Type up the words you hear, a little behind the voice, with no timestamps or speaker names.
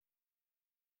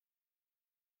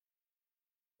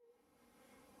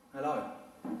Hello,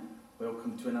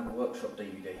 welcome to another workshop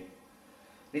DVD.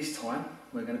 This time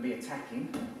we're going to be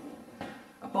attacking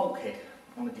a bulkhead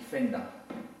on a Defender.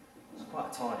 It's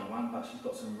quite a tidy one, but she's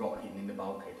got some rot hidden in the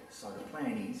bulkhead. So the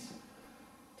plan is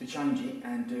to change it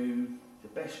and do the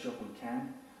best job we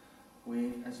can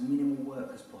with as minimal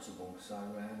work as possible. So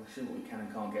we'll see what we can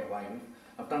and can't get away with.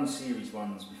 I've done series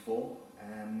ones before,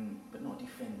 but not a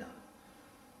Defender.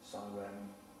 So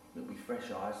it'll be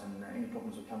fresh eyes, and any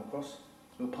problems we come across,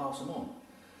 we'll pass them on.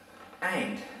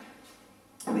 And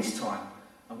this time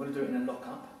I'm going to do it in a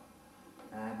lock-up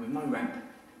with no ramp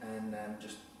and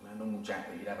just a normal jack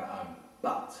that you'd have at home.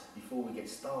 But before we get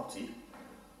started,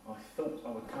 I thought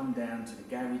I would come down to the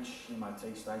garage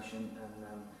MOT station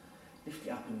and lift it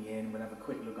up in the air, and we'll have a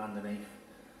quick look underneath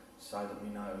so that we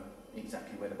know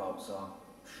exactly where the bolts are.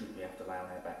 Should be able to lay on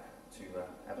our back to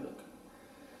have a look.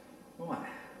 Right,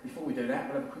 before we do that,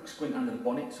 we'll have a quick squint under the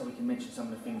bonnet so we can mention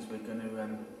some of the things we're going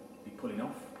to be pulling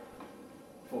off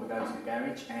before we go to the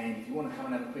garage. And if you want to come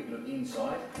and have a quick look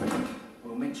inside,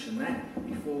 we'll mention that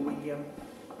before we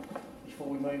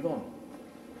move on.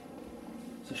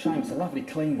 It's a shame, it's a lovely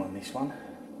clean one, this one,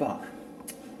 but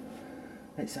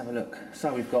let's have a look.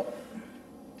 So we've got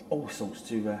all sorts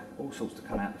to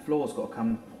come out. The floor's got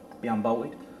to be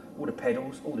unbolted. All the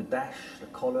pedals, all the dash, the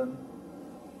column,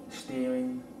 the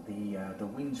steering, the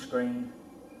windscreen,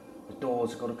 the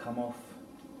doors have got to come off.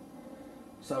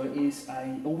 So it is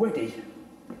already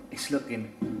it's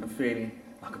looking and feeling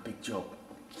like a big job.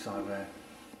 So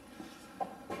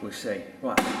we'll see.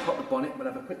 Right, pop the bonnet.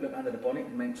 We'll have a quick look under the bonnet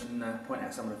and point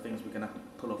out some of the things we're going to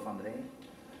pull off under there,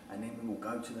 and then we will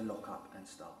go to the lock-up and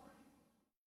start.